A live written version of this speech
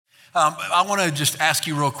I want to just ask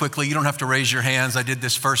you real quickly. You don't have to raise your hands. I did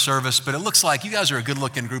this first service, but it looks like you guys are a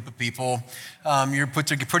good-looking group of people. You're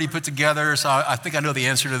pretty put together, so I think I know the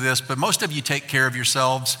answer to this, but most of you take care of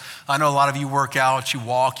yourselves. I know a lot of you work out, you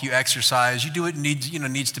walk, you exercise. You do what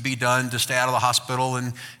needs to be done to stay out of the hospital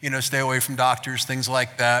and, stay away from doctors, things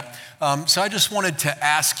like that. So I just wanted to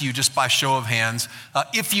ask you, just by show of hands,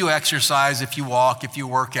 if you exercise, if you walk, if you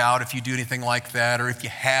work out, if you do anything like that, or if you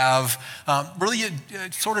have, really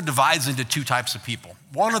it sort of divides into two types of people.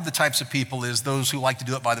 One of the types of people is those who like to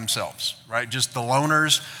do it by themselves, right? Just the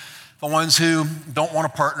loners, the ones who don't want a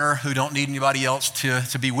partner, who don't need anybody else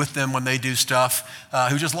to be with them when they do stuff,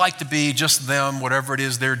 who just like to be just them, whatever it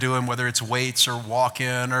is they're doing, whether it's weights or walking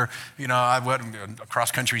or, I went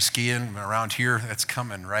cross-country skiing around here. That's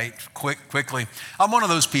coming, right? Quickly. I'm one of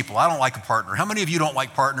those people. I don't like a partner. How many of you don't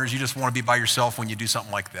like partners? You just want to be by yourself when you do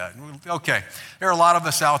something like that? Okay. There are a lot of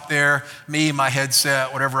us out there, me, my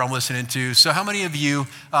headset, whatever I'm listening to. So how many of you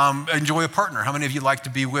enjoy a partner? How many of you like to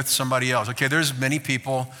be with somebody else? Okay, there's many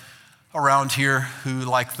people around here who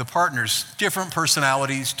like the partners, different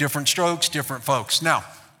personalities, different strokes, different folks. Now,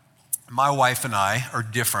 my wife and I are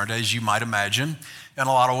different, as you might imagine, in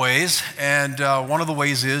a lot of ways. And one of the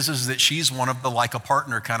ways is that she's one of the like a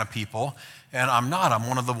partner kind of people, and I'm not. I'm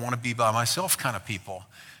one of the want to be by myself kind of people.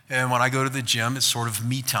 And when I go to the gym, it's sort of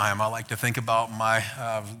me time. I like to think about my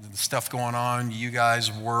stuff going on, you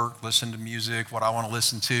guys work, listen to music, what I want to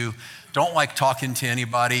listen to. Don't like talking to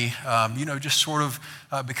anybody, just sort of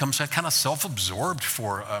becomes kind of self-absorbed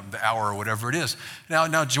for the hour or whatever it is.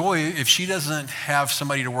 Now, Joy, if she doesn't have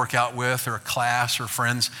somebody to work out with or a class or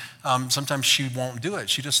friends, sometimes she won't do it.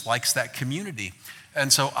 She just likes that community.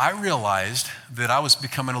 And so I realized that I was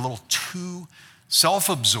becoming a little too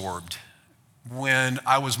self-absorbed when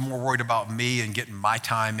I was more worried about me and getting my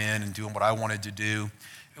time in and doing what I wanted to do.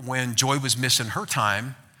 When Joy was missing her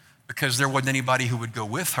time because there wasn't anybody who would go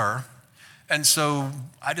with her. And so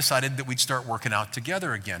I decided that we'd start working out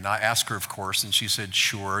together again. I asked her, of course, and she said,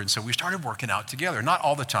 sure. And so we started working out together. Not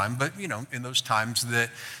all the time, but, in those times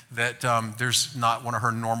that there's not one of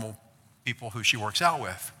her normal people who she works out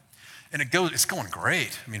with. And it's going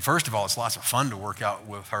great. I mean, first of all, it's lots of fun to work out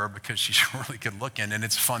with her because she's really good looking, and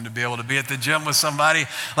it's fun to be able to be at the gym with somebody.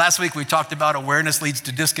 Last week, we talked about awareness leads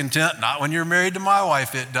to discontent. Not when you're married to my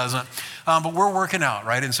wife, it doesn't. But we're working out,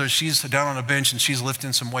 right? And so she's down on a bench, and she's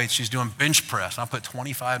lifting some weights. She's doing bench press. I put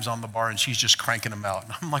 25s on the bar, and she's just cranking them out.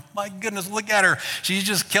 And I'm like, my goodness, look at her. She's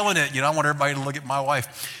just killing it. I want everybody to look at my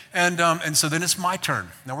wife. And so then it's my turn.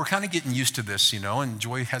 Now, we're kind of getting used to this, and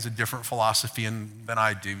Joy has a different philosophy than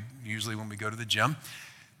I do, usually when we go to the gym.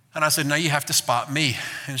 And I said, now you have to spot me.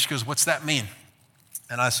 And she goes, what's that mean?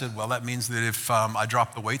 And I said, well, that means that if I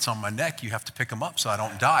drop the weights on my neck, you have to pick them up so I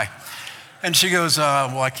don't die. And she goes,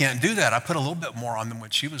 well, I can't do that. I put a little bit more on than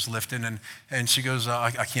what she was lifting. And she goes,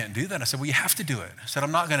 I can't do that. I said, well, you have to do it. I said,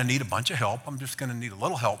 I'm not going to need a bunch of help. I'm just going to need a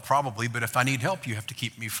little help probably. But if I need help, you have to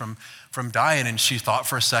keep me from dying. And she thought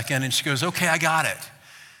for a second, and she goes, okay, I got it.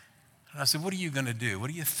 And I said, what are you going to do? What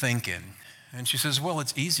are you thinking? And she says, well,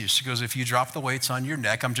 it's easy. She goes, if you drop the weights on your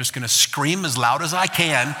neck, I'm just going to scream as loud as I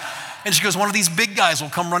can. And she goes, one of these big guys will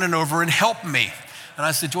come running over and help me. And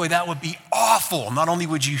I said, Joy, that would be awful. Not only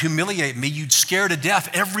would you humiliate me, you'd scare to death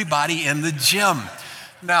everybody in the gym.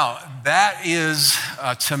 Now, that is,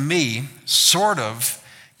 to me, sort of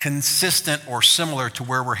consistent or similar to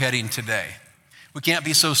where we're heading today. We can't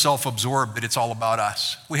be so self-absorbed that it's all about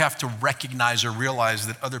us. We have to recognize or realize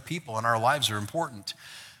that other people in our lives are important,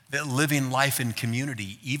 that living life in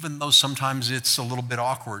community, even though sometimes it's a little bit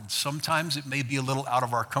awkward, sometimes it may be a little out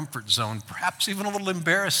of our comfort zone, perhaps even a little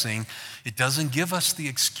embarrassing, it doesn't give us the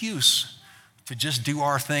excuse to just do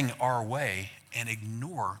our thing our way and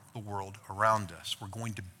ignore the world around us. We're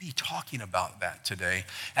going to be talking about that today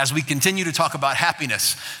as we continue to talk about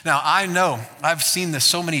happiness. Now, I know I've seen this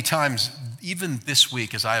so many times, even this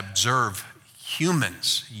week as I observe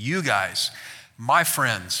humans, you guys, my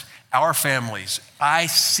friends, our families, I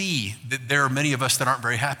see that there are many of us that aren't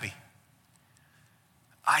very happy.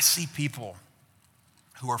 I see people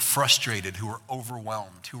who are frustrated, who are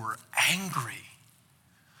overwhelmed, who are angry,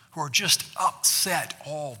 who are just upset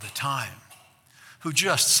all the time, who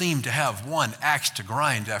just seem to have one axe to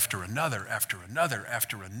grind after another, after another,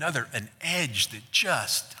 after another, an edge that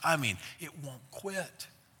just, it won't quit.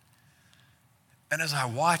 And as I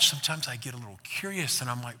watch, sometimes I get a little curious and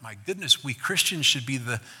I'm like, my goodness, we Christians should be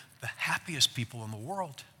the happiest people in the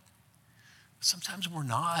world. But sometimes we're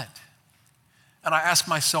not. And I ask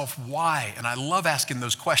myself why, and I love asking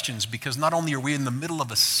those questions because not only are we in the middle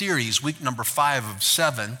of a series, week number 5 of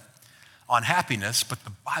 7, on happiness, but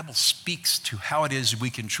the Bible speaks to how it is we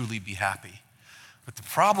can truly be happy. But the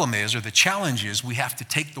problem is, or the challenge is, we have to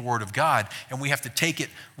take the Word of God and we have to take it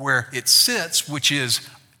where it sits, which is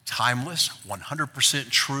timeless, 100%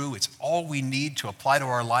 true. It's all we need to apply to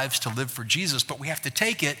our lives to live for Jesus. But we have to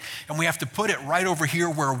take it and we have to put it right over here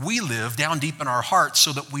where we live, down deep in our hearts,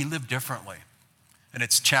 so that we live differently. And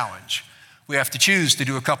it's a challenge. We have to choose to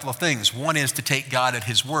do a couple of things. One is to take God at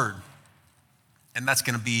His word. And that's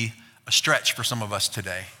going to be a stretch for some of us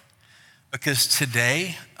today. Because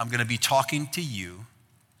today I'm going to be talking to you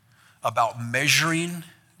about measuring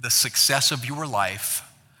the success of your life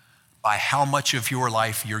by how much of your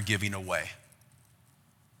life you're giving away.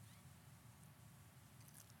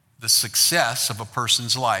 The success of a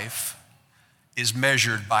person's life is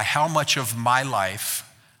measured by how much of my life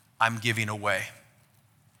I'm giving away.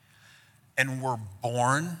 And we're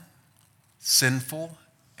born sinful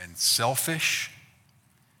and selfish,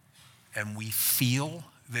 and we feel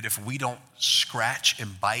that if we don't scratch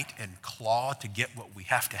and bite and claw to get what we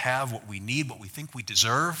have to have, what we need, what we think we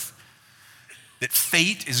deserve, that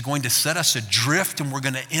fate is going to set us adrift and we're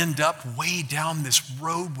going to end up way down this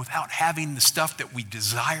road without having the stuff that we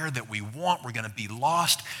desire, that we want. We're going to be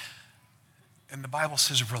lost. And the Bible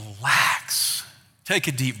says, relax, take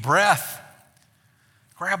a deep breath,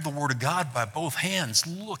 grab the Word of God by both hands,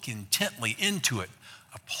 look intently into it,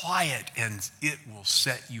 apply it, and it will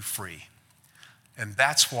set you free. And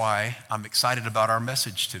that's why I'm excited about our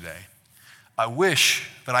message today. I wish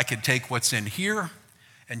that I could take what's in here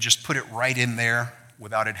and just put it right in there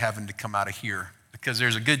without it having to come out of here. Because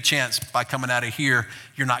there's a good chance by coming out of here,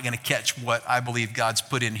 you're not going to catch what I believe God's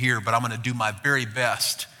put in here, but I'm going to do my very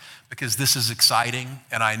best because this is exciting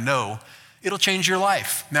and I know it'll change your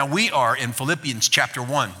life. Now we are in Philippians chapter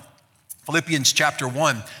 1. Philippians chapter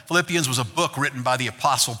 1. Philippians was a book written by the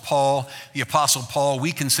Apostle Paul. The Apostle Paul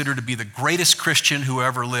we consider to be the greatest Christian who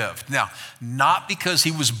ever lived. Now, not because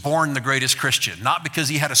he was born the greatest Christian, not because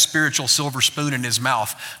he had a spiritual silver spoon in his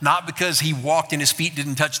mouth, not because he walked and his feet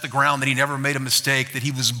didn't touch the ground, that he never made a mistake, that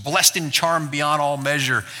he was blessed and charmed beyond all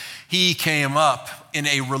measure. He came up in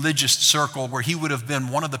a religious circle where he would have been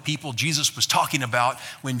one of the people Jesus was talking about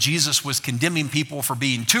when Jesus was condemning people for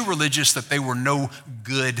being too religious, that they were no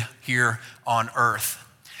good here on earth.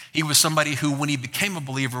 He was somebody who, when he became a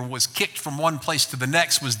believer, was kicked from one place to the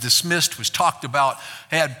next, was dismissed, was talked about,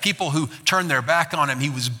 had people who turned their back on him. He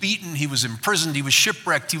was beaten, he was imprisoned, he was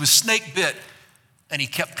shipwrecked, he was snake bit, and he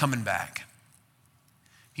kept coming back.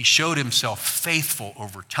 He showed himself faithful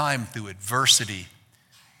over time through adversity,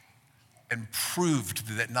 and proved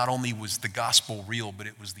that not only was the gospel real, but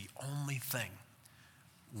it was the only thing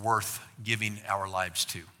worth giving our lives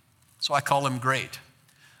to. So I call him great.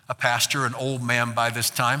 A pastor, an old man by this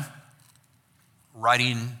time,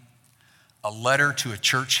 writing a letter to a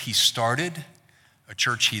church he started, a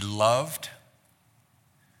church he loved,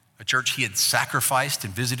 a church he had sacrificed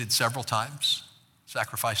and visited several times,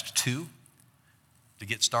 sacrificed two to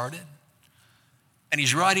get started. And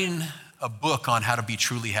he's writing a book on how to be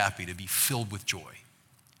truly happy, to be filled with joy.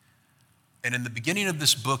 And in the beginning of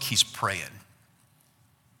this book, he's praying.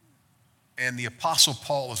 And the Apostle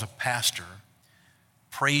Paul is a pastor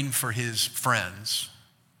praying for his friends,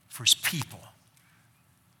 for his people.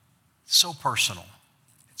 It's so personal.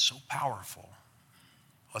 It's so powerful.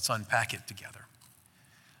 Let's unpack it together.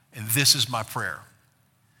 And this is my prayer,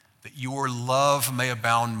 that your love may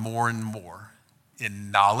abound more and more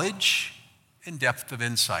in knowledge and depth of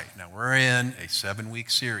insight. Now, we're in a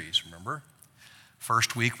 7-week series, remember?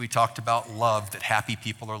 First week, we talked about love, that happy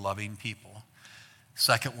people are loving people.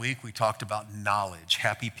 Second week, we talked about knowledge.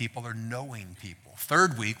 Happy people are knowing people.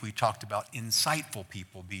 Third week, we talked about insightful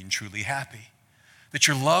people being truly happy. That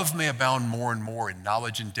your love may abound more and more in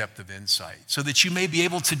knowledge and depth of insight, so that you may be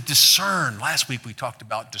able to discern. Last week, we talked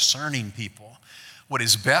about discerning people, what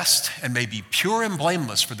is best, and may be pure and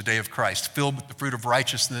blameless for the day of Christ, filled with the fruit of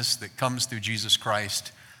righteousness that comes through Jesus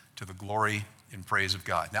Christ to the glory and praise of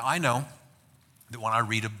God. Now, I know that when I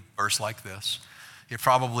read a verse like this, it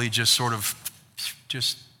probably just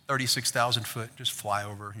 36,000 foot, just fly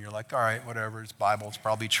over, and you're like, all right, whatever, it's Bible, it's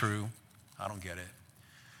probably true. I don't get it.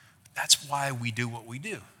 But that's why we do what we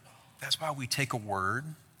do. That's why we take a word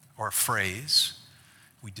or a phrase,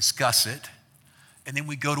 we discuss it, and then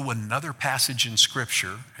we go to another passage in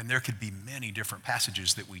Scripture, and there could be many different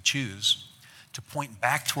passages that we choose to point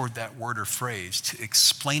back toward that word or phrase, to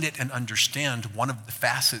explain it and understand one of the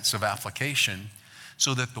facets of application,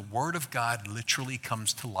 so that the Word of God literally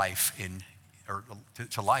comes to life in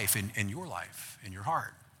your life, in your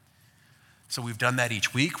heart. So we've done that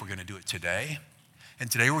each week. We're going to do it today. And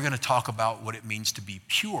today we're going to talk about what it means to be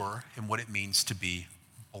pure and what it means to be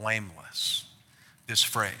blameless. This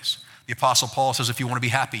phrase. The Apostle Paul says, if you want to be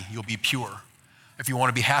happy, you'll be pure. If you want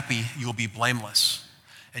to be happy, you will be blameless.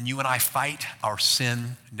 And you and I fight our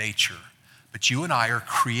sin nature. But you and I are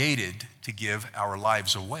created to give our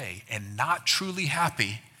lives away and not truly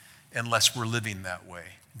happy unless we're living that way.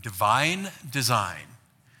 Divine design.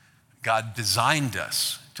 God designed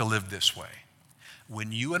us to live this way.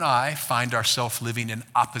 When you and I find ourselves living in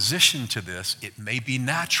opposition to this, it may be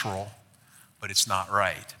natural, but it's not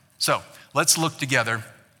right. So let's look together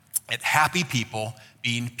at happy people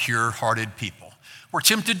being pure-hearted people. We're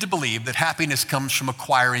tempted to believe that happiness comes from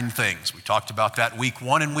acquiring things. We talked about that week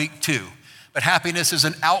 1 and week 2. But happiness is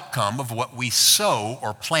an outcome of what we sow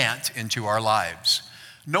or plant into our lives.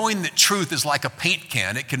 Knowing that truth is like a paint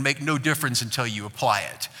can, it can make no difference until you apply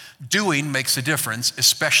it. Doing makes a difference,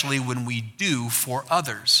 especially when we do for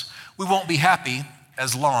others. We won't be happy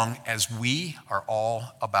as long as we are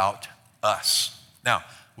all about us. Now,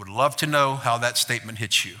 would love to know how that statement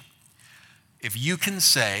hits you. If you can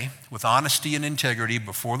say with honesty and integrity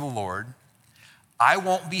before the Lord, I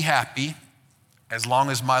won't be happy as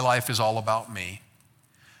long as my life is all about me,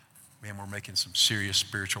 man, we're making some serious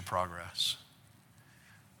spiritual progress.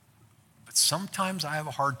 But sometimes I have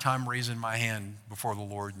a hard time raising my hand before the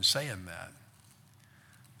Lord and saying that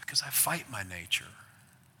because I fight my nature.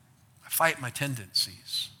 I fight my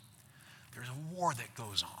tendencies. There's a war that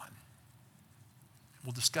goes on.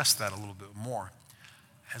 We'll discuss that a little bit more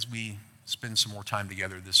as we spend some more time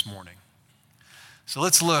together this morning. So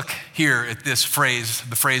let's look here at this phrase,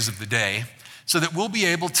 the phrase of the day, so that we'll be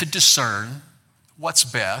able to discern what's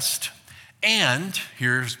best. And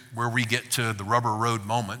here's where we get to the rubber road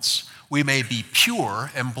moments. We may be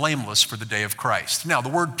pure and blameless for the day of Christ. Now, the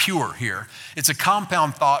word pure here, it's a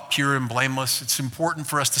compound thought, pure and blameless. It's important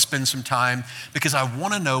for us to spend some time because I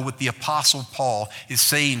want to know what the Apostle Paul is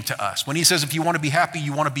saying to us. When he says, if you want to be happy,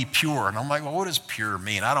 you want to be pure. And I'm like, well, what does pure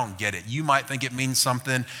mean? I don't get it. You might think it means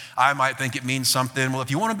something. I might think it means something. Well,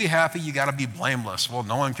 if you want to be happy, you got to be blameless. Well,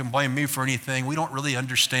 no one can blame me for anything. We don't really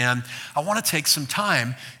understand. I want to take some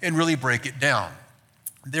time and really break it down.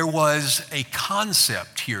 There was a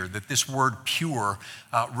concept here that this word pure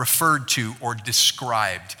referred to or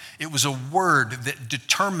described. It was a word that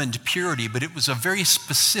determined purity, but it was a very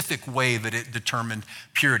specific way that it determined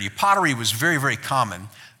purity. Pottery was very, very common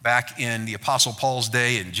back in the Apostle Paul's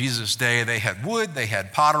day and Jesus' day. They had wood, they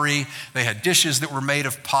had pottery, they had dishes that were made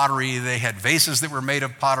of pottery, they had vases that were made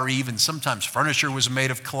of pottery, even sometimes furniture was made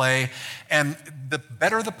of clay. And the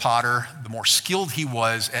better the potter, the more skilled he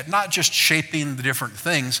was at not just shaping the different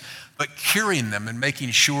things, but curing them and making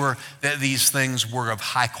sure that these things were of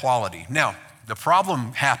high quality. Now, the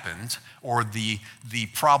problem happened, or the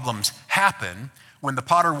problems happen when the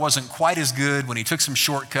potter wasn't quite as good, when he took some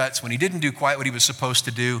shortcuts, when he didn't do quite what he was supposed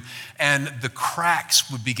to do, and the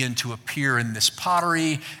cracks would begin to appear in this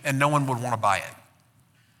pottery, and no one would want to buy it.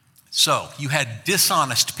 So you had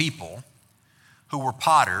dishonest people who were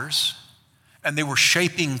potters, and they were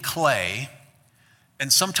shaping clay,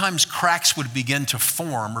 and sometimes cracks would begin to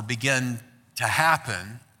form or begin to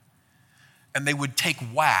happen, and they would take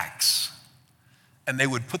wax, and they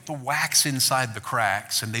would put the wax inside the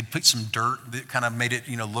cracks, and they'd put some dirt that kind of made it,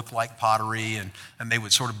 look like pottery, and they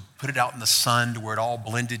would sort of put it out in the sun to where it all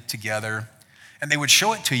blended together. And they would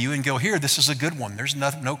show it to you and go, here, this is a good one. There's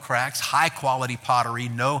no cracks, high quality pottery,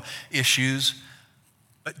 no issues.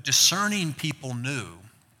 But discerning people knew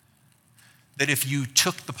that if you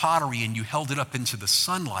took the pottery and you held it up into the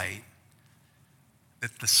sunlight,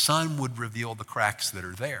 that the sun would reveal the cracks that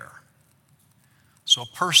are there. So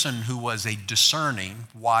a person who was a discerning,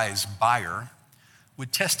 wise buyer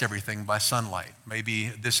would test everything by sunlight. Maybe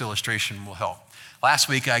this illustration will help. Last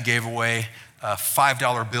week I gave away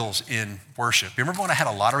 $5 bills in worship. You remember when I had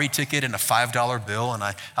a lottery ticket and a $5 bill and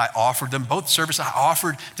I offered them, both services, I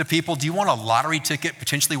offered to people, do you want a lottery ticket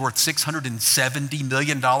potentially worth $670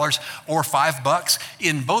 million or $5?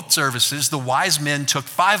 In both services, the wise men took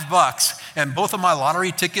 $5 and both of my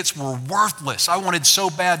lottery tickets were worthless. I wanted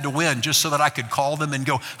so bad to win just so that I could call them and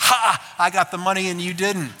go, ha, I got the money and you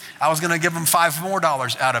didn't. I was gonna give them $5 more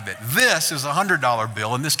out of it. This is a $100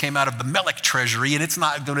 bill and this came out of the Melech treasury and it's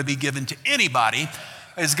not gonna be given to anybody.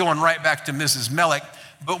 It's going right back to Mrs. Melech.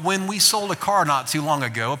 But when we sold a car not too long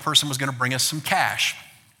ago, a person was going to bring us some cash.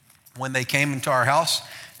 When they came into our house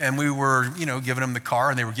and we were, giving them the car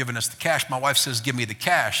and they were giving us the cash, my wife says, give me the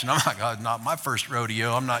cash. And I'm like, oh, not my first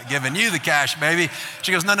rodeo. I'm not giving you the cash, baby.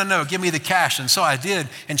 She goes, no, give me the cash. And so I did.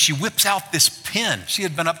 And she whips out this pen. She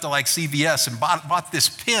had been up to like CVS and bought this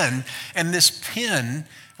pen. And this pen,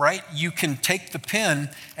 right? You can take the pen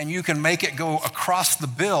and you can make it go across the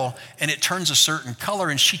bill and it turns a certain color.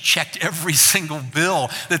 And she checked every single bill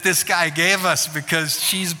that this guy gave us because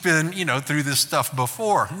she's been, through this stuff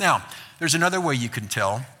before. Now, There's another way you can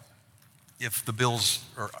tell if the bills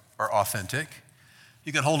are authentic.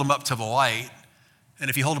 You can hold them up to the light, and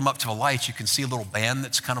if you hold them up to the light, you can see a little band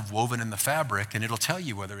that's kind of woven in the fabric, and it'll tell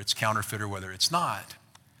you whether it's counterfeit or whether it's not.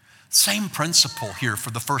 Same principle here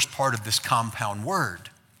for the first part of this compound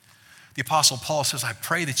word. The Apostle Paul says, I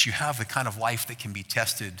pray that you have the kind of life that can be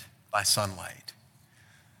tested by sunlight.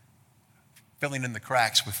 Filling in the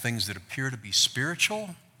cracks with things that appear to be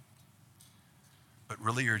spiritual, but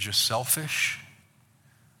really are just selfish,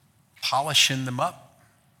 polishing them up,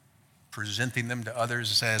 presenting them to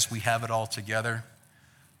others as we have it all together,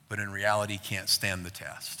 but in reality can't stand the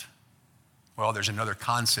test. Well, there's another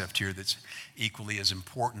concept here that's equally as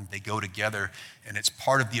important. They go together, and it's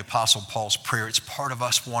part of the Apostle Paul's prayer. It's part of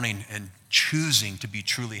us wanting and choosing to be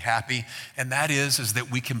truly happy, and that is that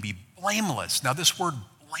we can be blameless. Now, this word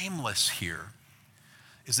blameless here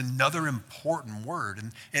is another important word,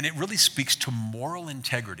 and it really speaks to moral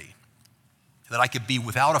integrity, that I could be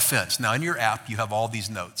without offense. Now, in your app, you have all these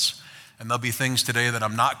notes. And there'll be things today that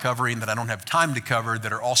I'm not covering that I don't have time to cover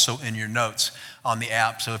that are also in your notes on the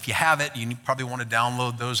app. So if you have it, you probably want to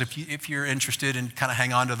download those. If you're interested and kind of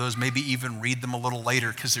hang on to those, maybe even read them a little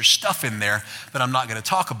later because there's stuff in there that I'm not going to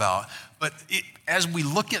talk about. But as we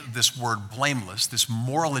look at this word blameless, this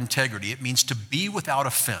moral integrity, it means to be without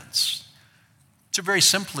offense. To very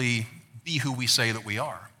simply be who we say that we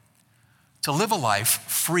are. To live a life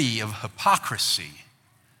free of hypocrisy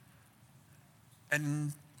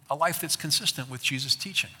and a life that's consistent with Jesus'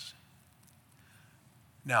 teachings.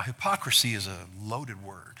 Now, hypocrisy is a loaded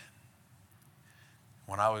word.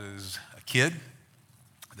 When I was a kid,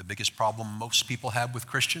 the biggest problem most people had with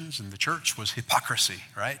Christians in the church was hypocrisy,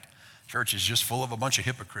 right? Church is just full of a bunch of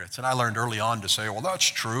hypocrites. And I learned early on to say, well, that's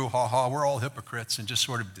true, we're all hypocrites, and just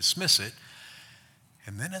sort of dismiss it.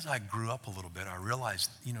 And then as I grew up a little bit, I realized,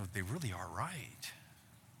 they really are right.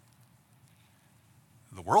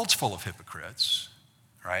 The world's full of hypocrites,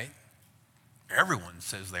 right? Everyone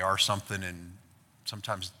says they are something and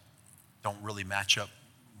sometimes don't really match up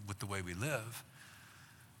with the way we live.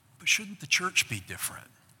 But shouldn't the church be different?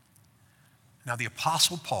 Now, the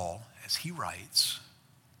Apostle Paul, as he writes,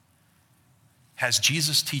 has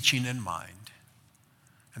Jesus' teaching in mind.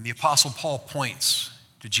 And the Apostle Paul points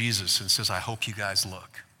to Jesus and says, I hope you guys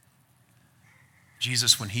look.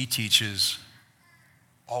 Jesus, when he teaches,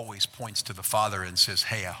 always points to the Father and says,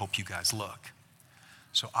 hey, I hope you guys look.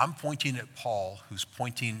 So I'm pointing at Paul, who's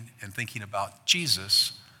pointing and thinking about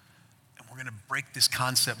Jesus, and we're going to break this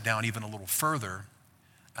concept down even a little further.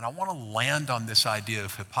 And I want to land on this idea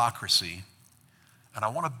of hypocrisy, and I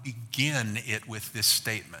want to begin it with this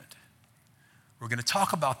statement. We're going to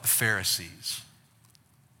talk about the Pharisees.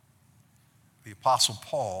 The Apostle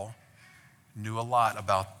Paul knew a lot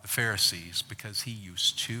about the Pharisees because he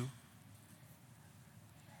used to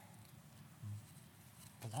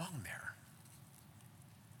belong there.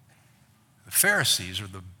 The Pharisees are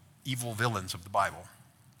the evil villains of the Bible.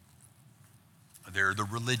 They're the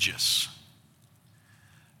religious.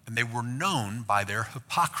 And they were known by their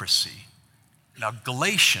hypocrisy. Now,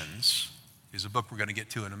 Galatians is a book we're going to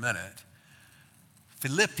get to in a minute.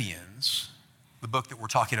 Philippians, the book that we're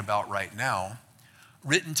talking about right now,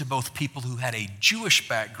 written to both people who had a Jewish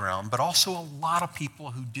background, but also a lot of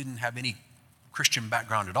people who didn't have any Christian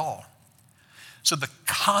background at all. So the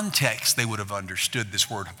context they would have understood this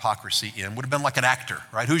word hypocrisy in would have been like an actor,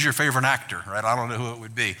 right? Who's your favorite actor, right? I don't know who it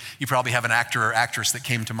would be. You probably have an actor or actress that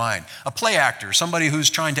came to mind. A play actor, somebody who's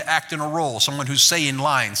trying to act in a role, someone who's saying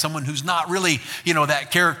lines, someone who's not really, that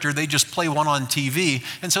character, they just play one on TV.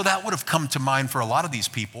 And so that would have come to mind for a lot of these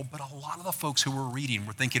people, but a lot of the folks who were reading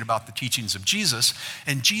were thinking about the teachings of Jesus,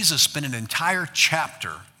 and Jesus spent an entire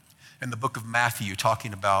chapter in the book of Matthew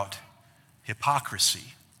talking about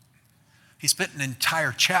hypocrisy. He spent an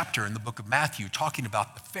entire chapter in the book of Matthew talking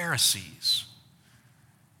about the Pharisees.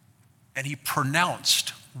 And he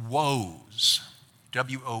pronounced woes,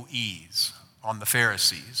 W-O-Es, on the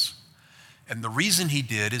Pharisees. And the reason he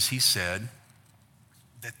did is he said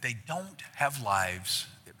that they don't have lives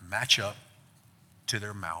that match up to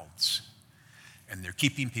their mouths. And they're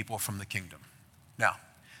keeping people from the kingdom. Now,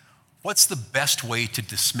 what's the best way to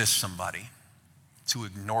dismiss somebody? To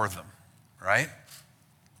ignore them, right?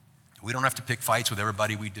 We don't have to pick fights with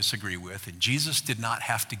everybody we disagree with. And Jesus did not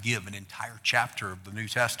have to give an entire chapter of the New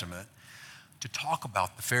Testament to talk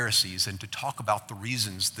about the Pharisees and to talk about the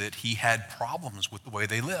reasons that he had problems with the way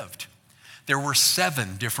they lived. There were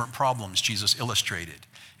 7 different problems Jesus illustrated.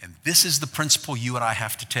 And this is the principle you and I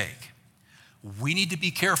have to take. We need to be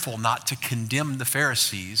careful not to condemn the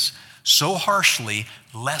Pharisees so harshly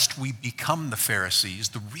lest we become the Pharisees.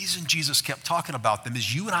 The reason Jesus kept talking about them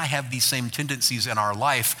is you and I have these same tendencies in our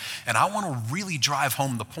life, and I want to really drive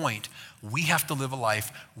home the point. We have to live a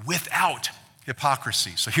life without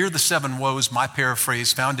hypocrisy. So here are the 7 woes, my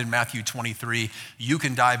paraphrase, found in Matthew 23. You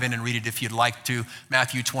can dive in and read it if you'd like to.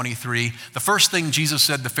 Matthew 23. The first thing Jesus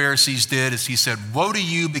said the Pharisees did is he said, woe to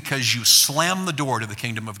you because you slam the door to the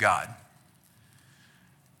kingdom of God.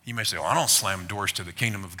 You may say, well, I don't slam doors to the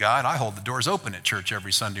kingdom of God. I hold the doors open at church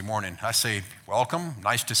every Sunday morning. I say, welcome,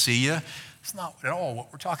 nice to see you. It's not at all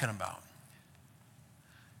what we're talking about.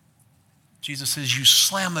 Jesus says you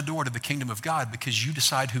slam the door to the kingdom of God because you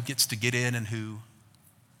decide who gets to get in and who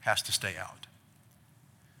has to stay out.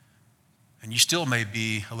 And you still may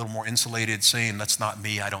be a little more insulated saying, that's not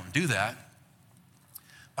me, I don't do that.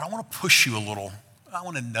 But I want to push you a little. I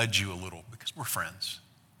want to nudge you a little because we're friends.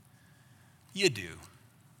 You do.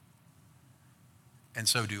 And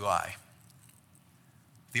so do I.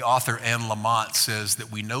 The author Anne Lamott says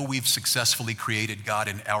that we know we've successfully created God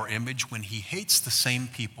in our image when he hates the same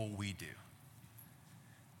people we do.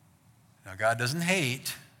 Now, God doesn't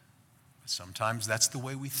hate, but sometimes that's the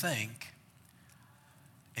way we think.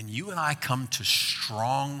 And you and I come to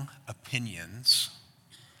strong opinions,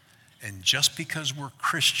 and just because we're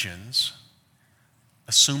Christians,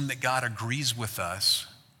 assume that God agrees with us,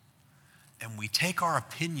 and we take our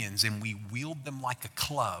opinions and we wield them like a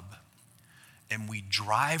club, and we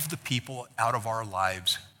drive the people out of our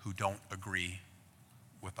lives who don't agree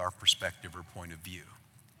with our perspective or point of view.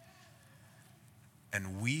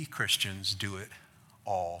 And we Christians do it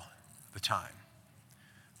all the time.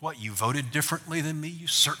 What, you voted differently than me? You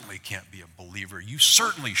certainly can't be a believer. You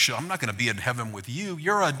certainly should. I'm not going to be in heaven with you.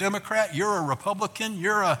 You're a Democrat. You're a Republican.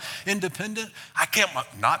 You're an independent. I can't,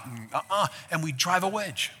 And we drive a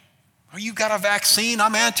wedge. Oh, you got a vaccine?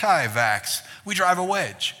 I'm anti-vax. We drive a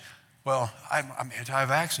wedge. Well, I'm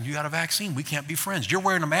anti-vax and you got a vaccine. We can't be friends. You're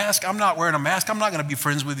wearing a mask. I'm not wearing a mask. I'm not going to be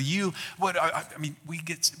friends with you. We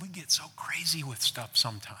get so crazy with stuff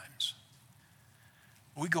sometimes.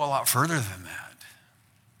 We go a lot further than that.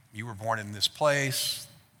 You were born in this place.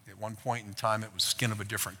 At one point in time, it was skin of a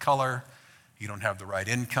different color. You don't have the right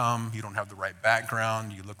income. You don't have the right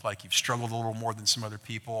background. You look like you've struggled a little more than some other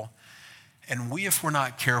people. And we, if we're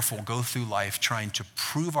not careful, go through life trying to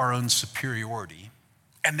prove our own superiority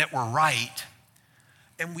and that we're right,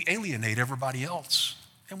 and we alienate everybody else,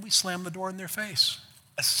 and we slam the door in their face,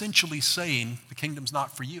 essentially saying the kingdom's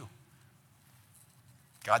not for you.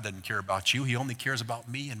 God doesn't care about you. He only cares about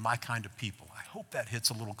me and my kind of people. I hope that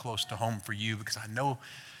hits a little close to home for you because I know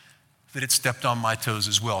that it stepped on my toes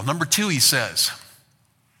as well. Number 2, he says,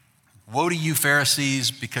 woe to you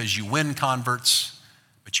Pharisees because you win converts,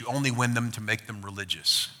 but you only win them to make them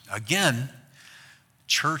religious. Again,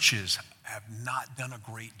 churches have not done a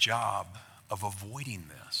great job of avoiding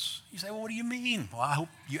this. You say, well, what do you mean? Well, I hope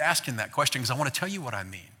you're asking that question because I want to tell you what I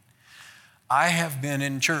mean. I have been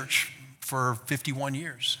in church for 51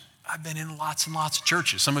 years. I've been in lots and lots of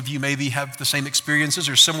churches. Some of you maybe have the same experiences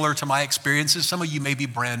or similar to my experiences. Some of you may be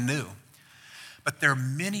brand new. But there are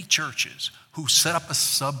many churches who set up a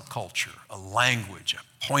subculture, a language,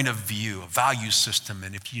 a point of view, a value system.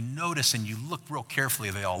 And if you notice and you look real carefully,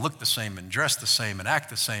 they all look the same and dress the same and act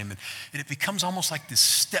the same. And it becomes almost like this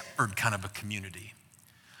Stepford kind of a community.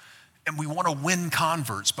 And we want to win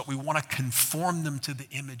converts, but we want to conform them to the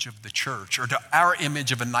image of the church or to our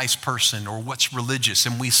image of a nice person or what's religious.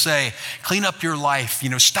 And we say, clean up your life,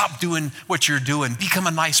 stop doing what you're doing, become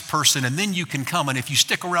a nice person, and then you can come. And if you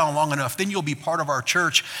stick around long enough, then you'll be part of our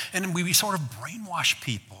church. And we sort of brainwash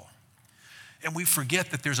people. And we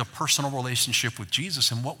forget that there's a personal relationship with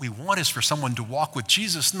Jesus. And what we want is for someone to walk with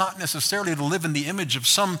Jesus, not necessarily to live in the image of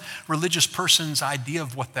some religious person's idea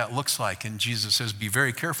of what that looks like. And Jesus says, be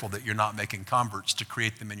very careful that you're not making converts to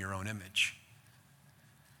create them in your own image.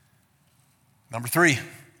 Number 3,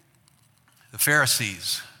 the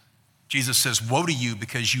Pharisees. Jesus says, woe to you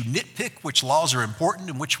because you nitpick which laws are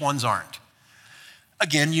important and which ones aren't.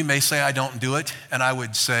 Again, you may say, I don't do it. And I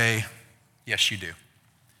would say, yes, you do.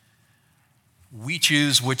 We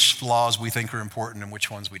choose which laws we think are important and which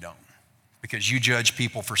ones we don't. Because you judge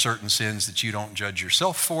people for certain sins that you don't judge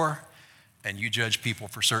yourself for, and you judge people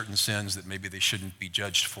for certain sins that maybe they shouldn't be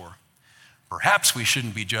judged for. Perhaps we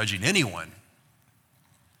shouldn't be judging anyone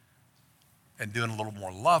and doing a little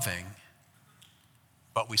more loving,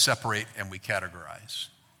 but we separate and we categorize.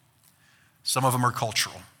 Some of them are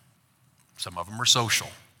cultural. Some of them are social.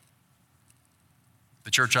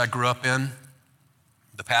 The church I grew up in,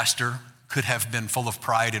 the pastor could have been full of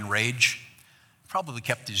pride and rage, probably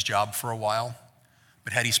kept his job for a while,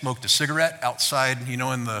 But had he smoked a cigarette outside,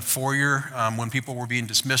 in the foyer when people were being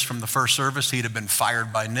dismissed from the first service, he'd have been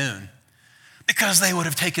fired by noon. Because they would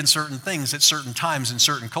have taken certain things at certain times in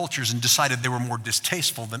certain cultures and decided they were more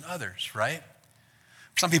distasteful than others, right?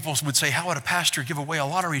 Some people would say, how would a pastor give away a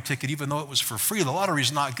lottery ticket even though it was for free? The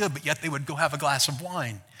lottery's not good, but yet they would go have a glass of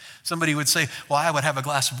wine. Somebody would say, well, I would have a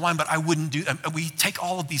glass of wine, but I wouldn't do. We take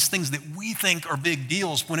all of these things that we think are big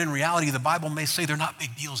deals when in reality the Bible may say they're not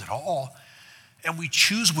big deals at all. And we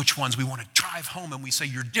choose which ones we want to drive home and we say,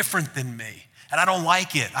 you're different than me. And I don't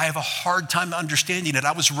like it. I have a hard time understanding it.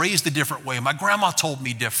 I was raised a different way. My grandma told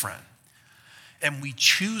me different. And we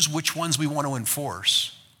choose which ones we want to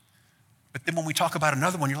enforce. But then when we talk about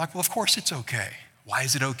another one, you're like, well, of course it's okay. Why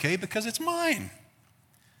is it okay? Because it's mine.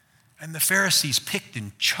 And the Pharisees picked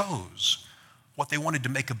and chose what they wanted to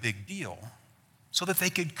make a big deal so that they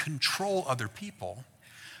could control other people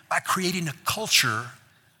by creating a culture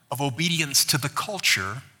of obedience to the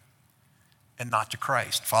culture and not to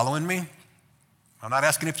Christ. Following me? I'm not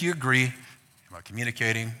asking if you agree. Am I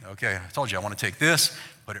communicating? Okay, I told you I want to take this,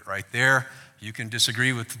 put it right there. You can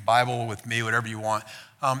disagree with the Bible, with me, whatever you want.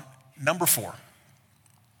 Number 4,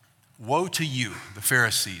 woe to you, the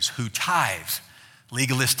Pharisees, who tithe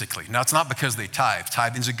legalistically. Now, it's not because they tithe.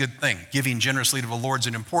 Tithing is a good thing. Giving generously to the Lord is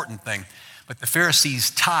an important thing. But the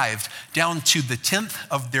Pharisees tithed down to the 10th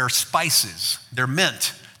of their spices, their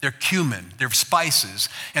mint, their cumin, their spices,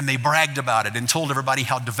 and they bragged about it and told everybody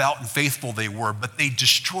how devout and faithful they were, but they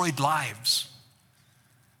destroyed lives.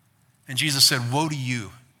 And Jesus said, woe to you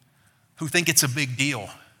who think it's a big deal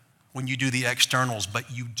when you do the externals, but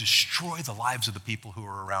you destroy the lives of the people who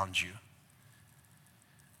are around you.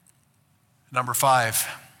 Number 5,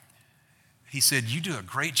 he said, you do a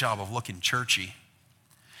great job of looking churchy.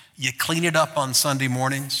 You clean it up on Sunday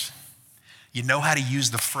mornings. You know how to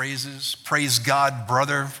use the phrases, praise God,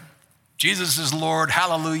 brother, Jesus is Lord,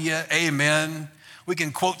 hallelujah, amen. We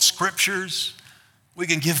can quote scriptures. We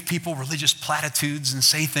can give people religious platitudes and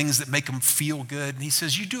say things that make them feel good. And he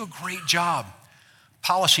says, you do a great job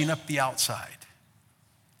polishing up the outside.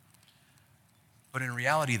 But in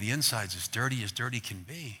reality, the inside's as dirty can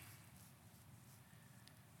be.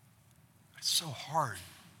 It's so hard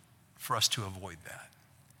for us to avoid that.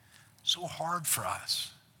 So hard for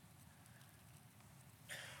us.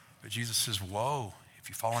 But Jesus says, woe if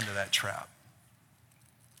you fall into that trap.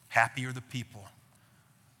 Happy are the people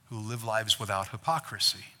who live lives without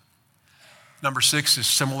hypocrisy. Number 6 is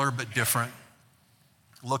similar but different.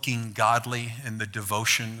 Looking godly in the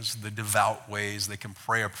devotions, the devout ways. They can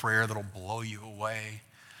pray a prayer that'll blow you away.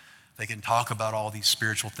 They can talk about all these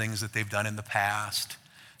spiritual things that they've done in the past.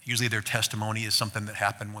 Usually their testimony is something that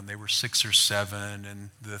happened when they were 6 or 7, and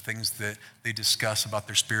the things that they discuss about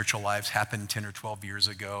their spiritual lives happened 10 or 12 years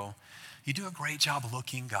ago. You do a great job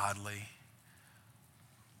looking godly,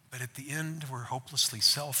 but at the end, we're hopelessly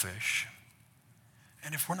selfish.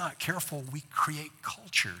 And if we're not careful, we create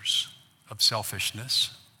cultures of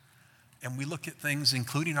selfishness, and we look at things,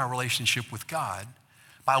 including our relationship with God,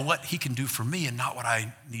 by what he can do for me and not what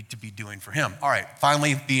I need to be doing for him. All right,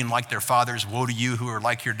 finally, being like their fathers. Woe to you who are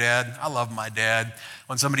like your dad. I love my dad.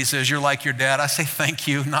 When somebody says, you're like your dad, I say, thank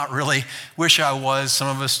you, not really. Wish I was. Some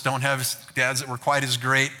of us don't have dads that were quite as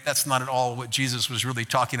great. That's not at all what Jesus was really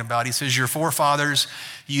talking about. He says, your forefathers,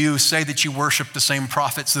 you say that you worship the same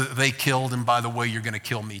prophets that they killed, and by the way, you're going to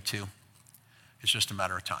kill me too. It's just a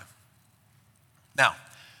matter of time. Now,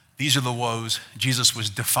 these are the woes. Jesus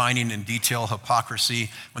was defining in detail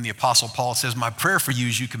hypocrisy when the Apostle Paul says, my prayer for you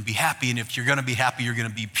is you can be happy, and if you're going to be happy, you're going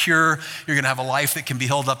to be pure. You're going to have a life that can be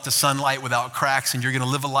held up to sunlight without cracks, and you're going to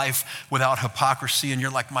live a life without hypocrisy. And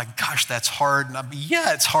you're like, my gosh, that's hard. And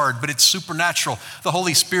yeah, it's hard, but it's supernatural. The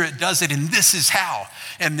Holy Spirit does it, and this is how.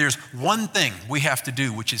 And there's one thing we have to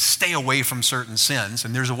do, which is stay away from certain sins,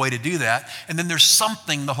 and there's a way to do that. And then there's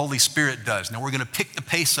something the Holy Spirit does. Now, we're going to pick the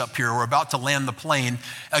pace up here. We're about to land the plane.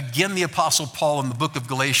 Again, the Apostle Paul in the book of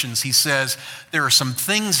Galatians, he says, there are some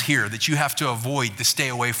things here that you have to avoid, to stay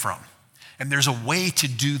away from. And there's a way to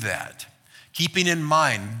do that. Keeping in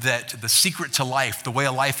mind that the secret to life, the way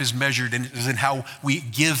a life is measured, is in how we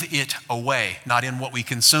give it away, not in what we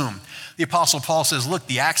consume. The Apostle Paul says, look,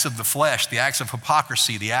 the acts of the flesh, the acts of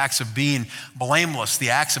hypocrisy, the acts of being blameless, the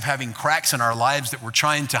acts of having cracks in our lives that we're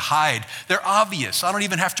trying to hide, they're obvious. I don't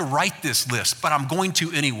even have to write this list, but I'm going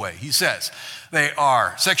to anyway. He says, they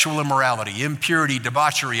are sexual immorality, impurity,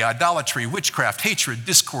 debauchery, idolatry, witchcraft, hatred,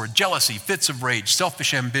 discord, jealousy, fits of rage,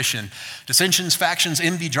 selfish ambition, dissensions, factions,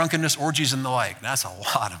 envy, drunkenness, orgies, and the like. That's a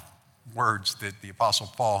lot of words that the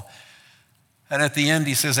Apostle Paul, and at the end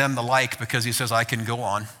he says, and the like, because he says, I can go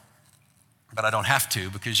on. but I don't have to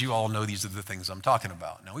because you all know these are the things I'm talking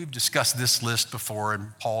about. Now, we've discussed this list before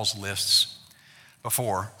and Paul's lists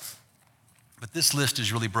before, but this list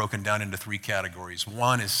is really broken down into 3 categories.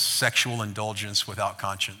 1 is sexual indulgence without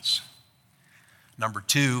conscience. Number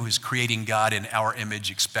 2 is creating God in our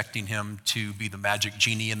image, expecting him to be the magic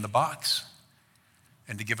genie in the box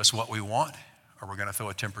and to give us what we want, or we're going to throw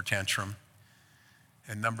a temper tantrum.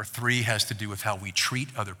 And number 3 has to do with how we treat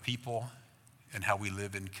other people and how we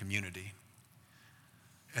live in community.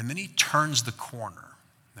 And then he turns the corner.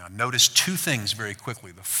 Now, notice 2 things very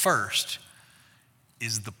quickly. The first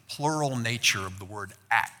is the plural nature of the word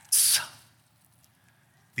acts.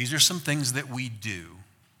 These are some things that we do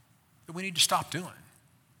that we need to stop doing.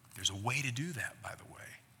 There's a way to do that, by the way.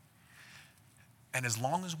 And as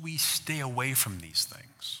long as we stay away from these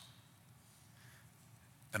things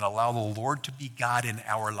and allow the Lord to be God in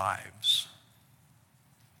our lives,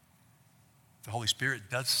 the Holy Spirit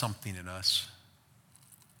does something in us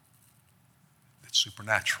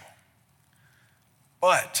supernatural.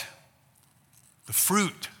 But the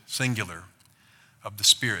fruit, singular, of the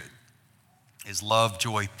Spirit is love,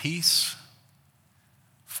 joy, peace,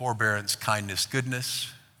 forbearance, kindness,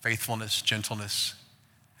 goodness, faithfulness, gentleness,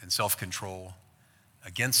 and self-control.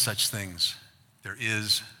 Against such things, there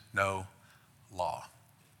is no law.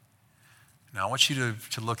 Now, I want you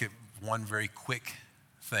to look at one very quick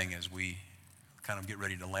thing as we kind of get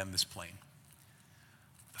ready to land this plane.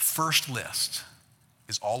 The first list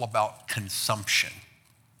is all about consumption.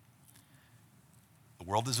 The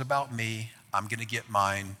world is about me. I'm going to get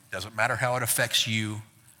mine. Doesn't matter how it affects you.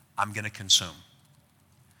 I'm going to consume.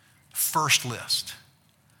 First list,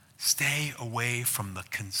 stay away from the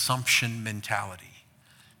consumption mentality.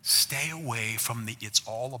 Stay away from the it's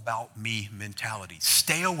all about me mentality.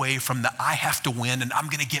 Stay away from the I have to win and I'm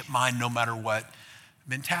going to get mine no matter what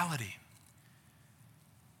mentality.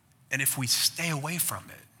 And if we stay away from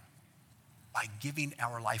it, by giving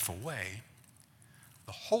our life away,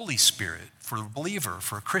 the Holy Spirit, for a believer,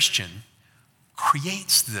 for a Christian,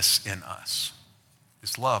 creates this in us.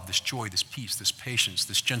 This love, this joy, this peace, this patience,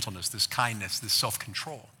 this gentleness, this kindness, this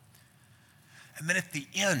self-control. And then at the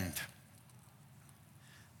end,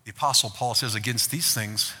 the Apostle Paul says, against these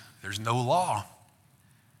things, there's no law.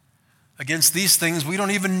 Against these things, we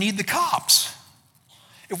don't even need the cops.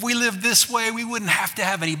 If we lived this way, we wouldn't have to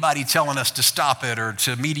have anybody telling us to stop it or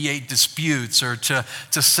to mediate disputes or to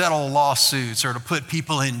settle lawsuits or to put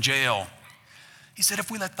people in jail. He said if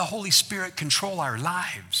we let the Holy Spirit control our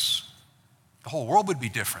lives, the whole world would be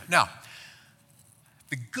different. Now,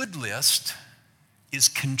 the good list is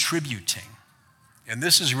contributing. And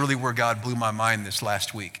this is really where God blew my mind this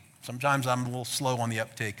last week. Sometimes I'm a little slow on the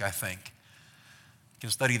uptake, I think. You can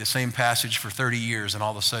study the same passage for 30 years and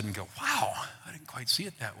all of a sudden go, wow, I didn't quite see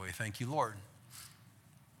it that way. Thank you, Lord.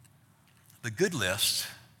 The good list,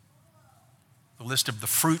 the list of the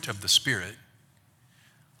fruit of the Spirit,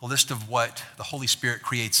 the list of what the Holy Spirit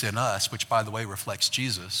creates in us, which, by the way, reflects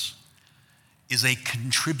Jesus, is a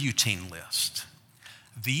contributing list.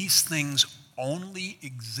 These things only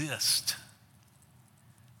exist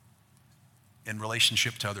in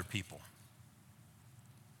relationship to other people.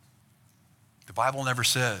 The Bible never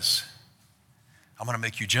says, I'm going to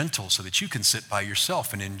make you gentle so that you can sit by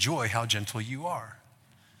yourself and enjoy how gentle you are.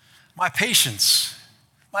 My patience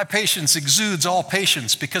exudes all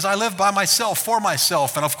patience because I live by myself, for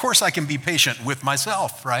myself, and of course I can be patient with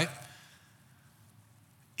myself, right?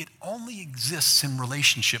 It only exists in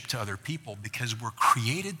relationship to other people because we're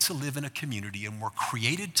created to live in a community and we're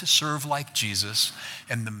created to serve like Jesus,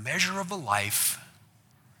 and the measure of a life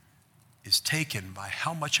is taken by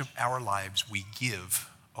how much of our lives we give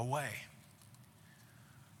away.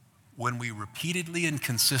 When we repeatedly and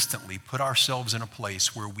consistently put ourselves in a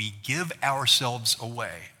place where we give ourselves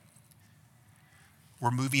away,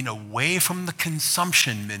 we're moving away from the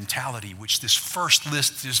consumption mentality, which this first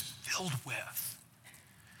list is filled with,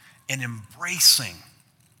 and embracing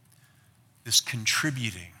this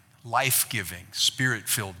contributing, life-giving,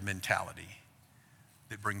 spirit-filled mentality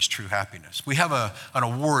that brings true happiness. We have an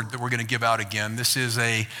award that we're going to give out again. This is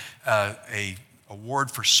a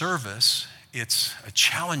award for service. It's a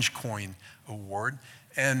challenge coin award,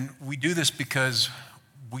 and we do this because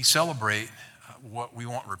we celebrate what we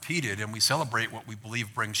want repeated, and we celebrate what we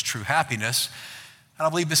believe brings true happiness. And I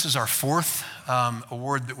believe this is our fourth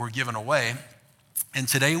award that we're giving away. And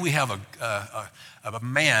today we have a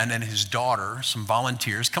man and his daughter, some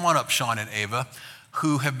volunteers. Come on up, Sean and Ava,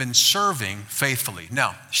 who have been serving faithfully.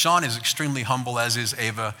 Now, Sean is extremely humble, as is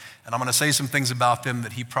Ava, and I'm going to say some things about them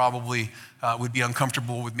that he probably would be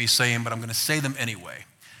uncomfortable with me saying, but I'm going to say them anyway.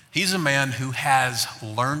 He's a man who has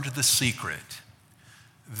learned the secret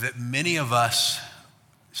that many of us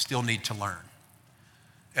still need to learn.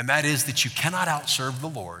 And that is that you cannot outserve the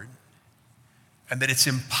Lord, and that it's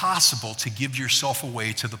impossible to give yourself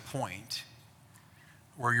away to the point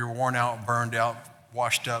where you're worn out, burned out,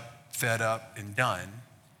 washed up, fed up, and done.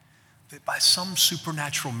 That by some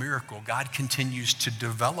supernatural miracle, God continues to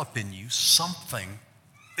develop in you something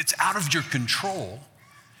that's out of your control.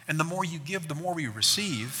 And the more you give, the more we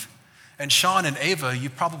receive. And Sean and Ava,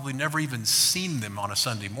 you've probably never even seen them on a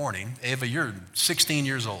Sunday morning. Ava, you're 16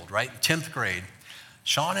 years old, right? 10th grade.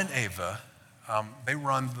 Sean and Ava, they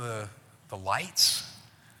run the lights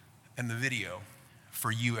and the video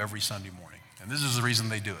for you every Sunday morning. And this is the reason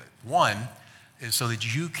they do it. One is so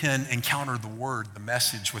that you can encounter the word, the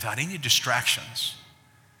message, without any distractions.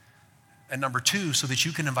 And number two, so that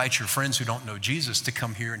you can invite your friends who don't know Jesus to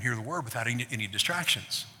come here and hear the word without any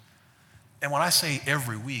distractions. And when I say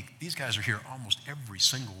every week, these guys are here almost every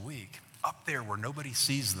single week, up there where nobody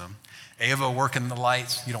sees them. Ava working the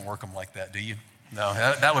lights. You don't work them like that, do you? No,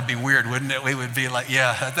 that would be weird, wouldn't it? We would be like,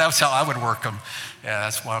 yeah, that's how I would work them. Yeah,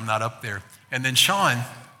 that's why I'm not up there. And then Sean,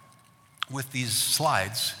 with these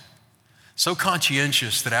slides, so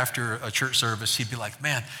conscientious that after a church service, he'd be like,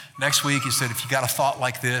 man, next week, he said, if you got a thought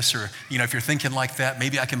like this, or if you're thinking like that,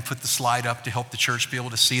 maybe I can put the slide up to help the church be able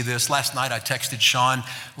to see this. Last night, I texted Sean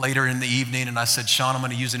later in the evening, and I said, Sean, I'm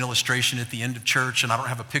going to use an illustration at the end of church, and I don't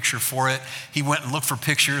have a picture for it. He went and looked for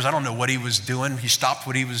pictures. I don't know what he was doing. He stopped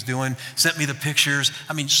what he was doing, sent me the pictures.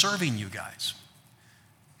 I mean, serving you guys.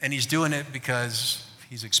 And he's doing it because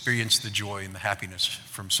he's experienced the joy and the happiness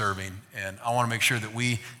from serving. And I want to make sure that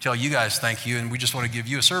we tell you guys thank you. And we just want to give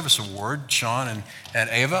you a service award, Sean and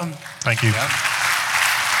Ava. Thank you. Yeah.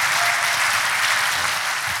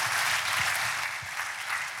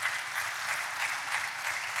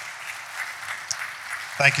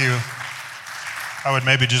 Thank you. I would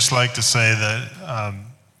maybe just like to say that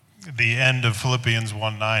the end of Philippians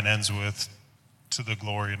 1:9 ends with, to the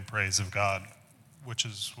glory and praise of God, which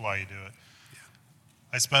is why you do it.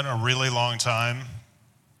 I spent a really long time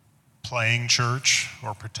playing church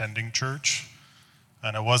or pretending church,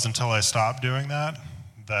 and it wasn't until I stopped doing that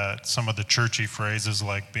some of the churchy phrases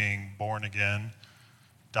like being born again,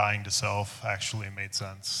 dying to self actually made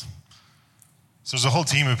sense. So there's a whole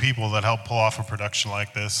team of people that help pull off a production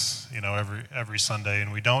like this, every Sunday,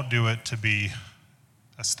 and we don't do it to be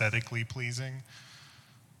aesthetically pleasing,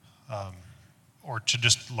 or to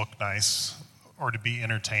just look nice, or to be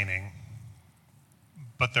entertaining.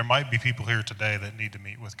 But there might be people here today that need to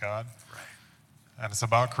meet with God. Right. And it's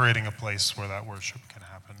about creating a place where that worship can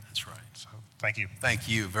happen. That's right. So thank you. Thank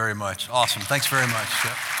you very much. Awesome. Thanks very much.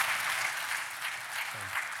 Yep.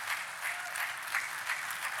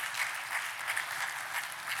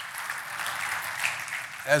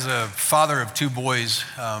 As a father of two boys,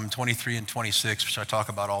 23 and 26, which I talk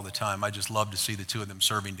about all the time, I just love to see the two of them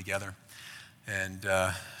serving together. And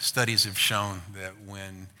studies have shown that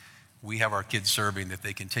when we have our kids serving, that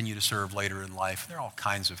they continue to serve later in life. There are all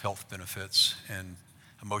kinds of health benefits and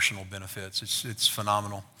emotional benefits. It's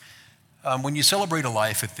phenomenal. When you celebrate a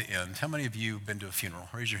life at the end, how many of you have been to a funeral?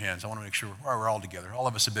 Raise your hands. I want to make sure we're all together. All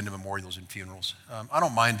of us have been to memorials and funerals. I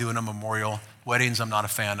don't mind doing a memorial. Weddings, I'm not a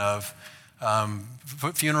fan of.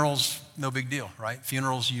 Funerals, no big deal, right?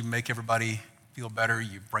 Funerals, you make everybody feel better.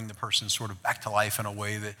 You bring the person sort of back to life in a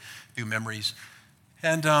way that do memories.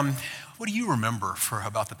 And what do you remember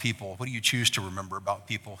about the people? What do you choose to remember about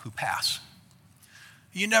people who pass?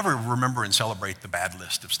 You never remember and celebrate the bad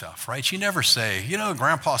list of stuff, right? You never say,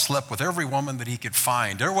 Grandpa slept with every woman that he could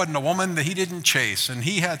find. There wasn't a woman that he didn't chase, and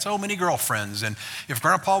he had so many girlfriends, and if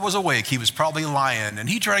Grandpa was awake, he was probably lying, and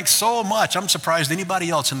he drank so much, I'm surprised anybody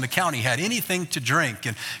else in the county had anything to drink,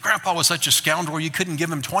 and Grandpa was such a scoundrel, you couldn't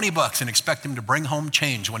give him $20 and expect him to bring home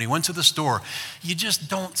change when he went to the store. You just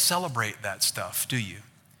don't celebrate that stuff, do you?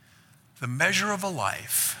 The measure of a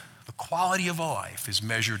life, the quality of a life is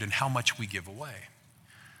measured in how much we give away.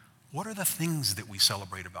 What are the things that we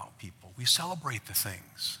celebrate about people? We celebrate the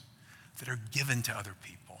things that are given to other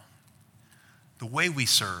people. The way we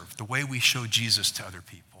serve, the way we show Jesus to other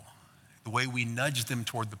people, the way we nudge them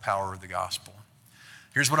toward the power of the gospel.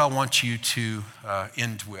 Here's what I want you to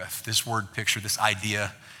end with, this word picture, this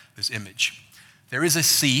idea, this image. There is a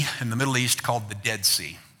sea in the Middle East called the Dead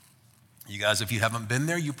Sea. You guys, if you haven't been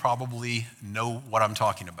there, you probably know what I'm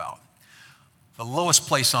talking about. The lowest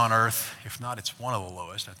place on earth, if not, it's one of the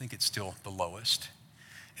lowest. I think it's still the lowest.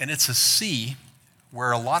 And it's a sea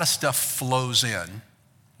where a lot of stuff flows in,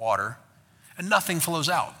 water, and nothing flows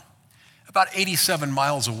out. About 87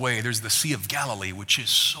 miles away, there's the Sea of Galilee, which is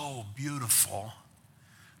so beautiful.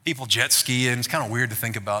 People jet skiing. It's kind of weird to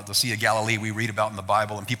think about the Sea of Galilee we read about in the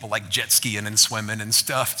Bible, and people like jet skiing and swimming and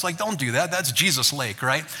stuff. It's like, don't do that. That's Jesus Lake,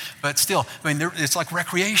 right? But still, I mean, it's like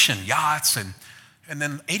recreation, yachts. And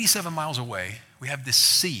then 87 miles away, we have this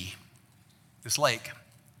sea, this lake,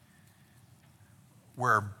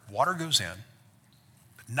 where water goes in,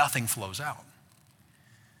 but nothing flows out.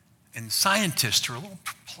 And scientists are a little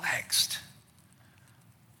perplexed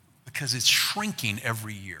because it's shrinking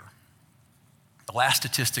every year. The last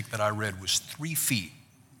statistic that I read was 3 feet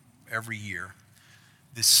every year.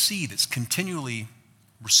 This sea that's continually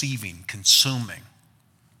receiving, consuming,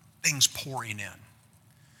 things pouring in.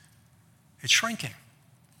 It's shrinking.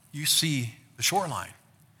 You see the shoreline.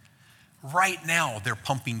 Right now, they're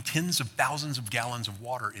pumping tens of thousands of gallons of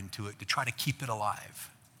water into it to try to keep it alive.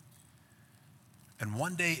 And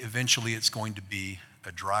one day, eventually, it's going to be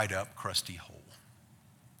a dried up, crusty hole.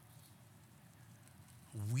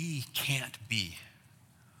 We can't be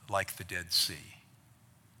like the Dead Sea.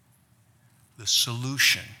 The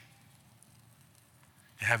solution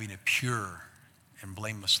to having a pure and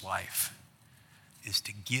blameless life is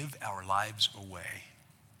to give our lives away,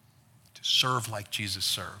 to serve like Jesus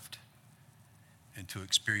served, and to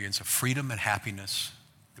experience a freedom and happiness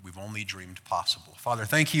that we've only dreamed possible. Father,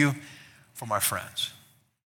 thank you for my friends.